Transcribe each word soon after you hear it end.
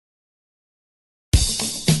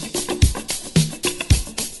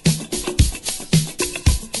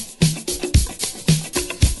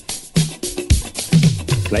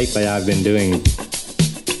Lately I've been doing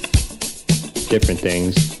different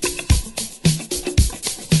things.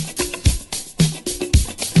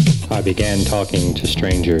 I began talking to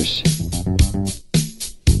strangers.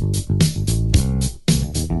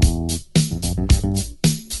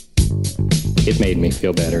 It made me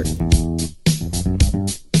feel better.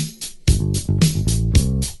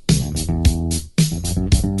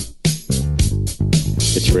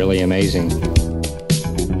 It's really amazing.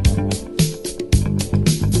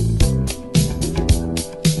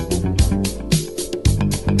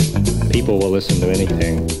 People will listen to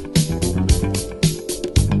anything.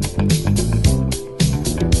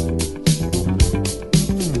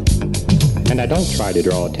 And I don't try to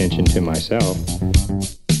draw attention to myself.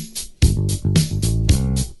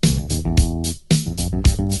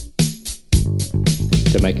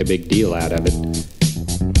 To make a big deal out of it.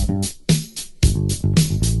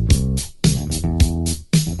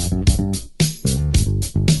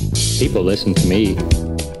 People listen to me.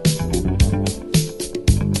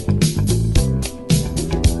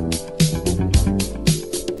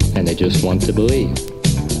 And they just want to believe.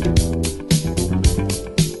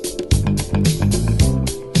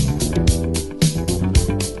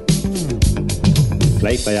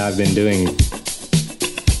 Lately I've been doing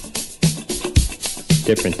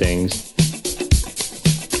different things,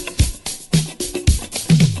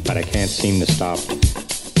 but I can't seem to stop.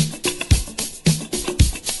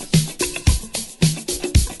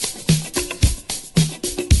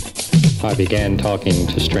 I began talking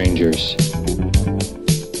to strangers.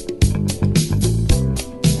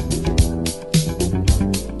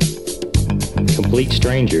 Complete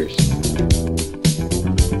strangers.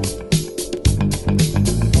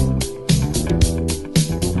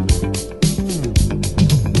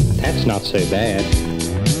 That's not so bad.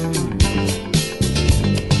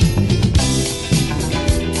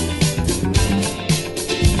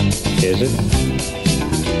 Is it?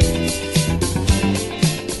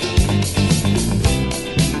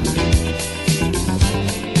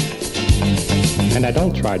 And I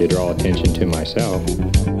don't try to draw attention to myself.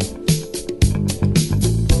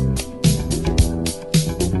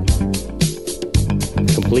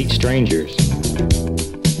 Complete strangers.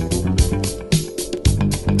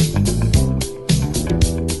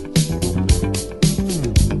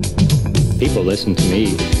 People listen to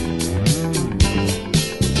me.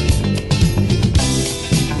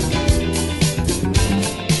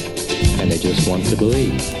 And they just want to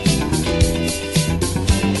believe.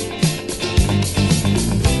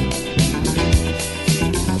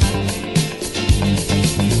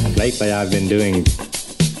 Lately I've been doing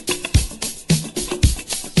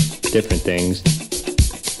different things,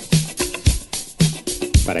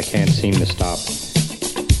 but I can't seem to stop.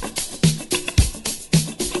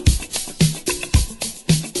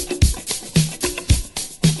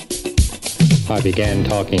 I began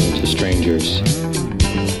talking to strangers.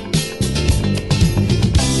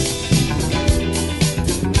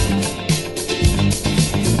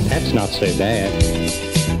 That's not so bad.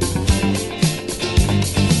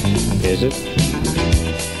 Is it?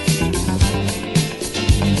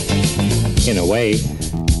 In a way,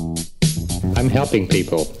 I'm helping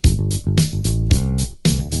people.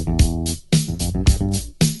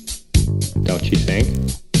 Don't you think?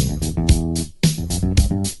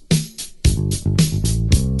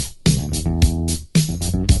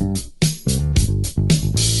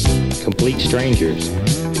 Complete strangers.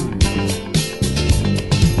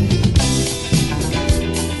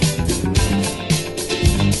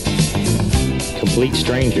 Complete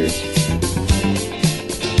strangers.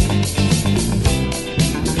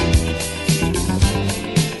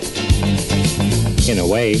 In a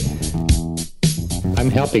way, I'm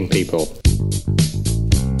helping people.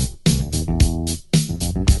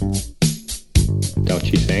 Don't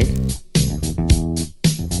you think?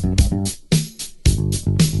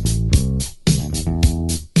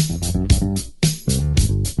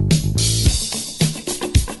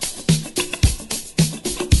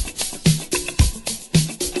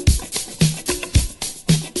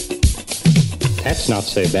 That's not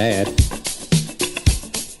so bad.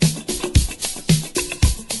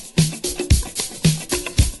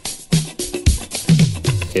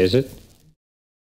 Is it?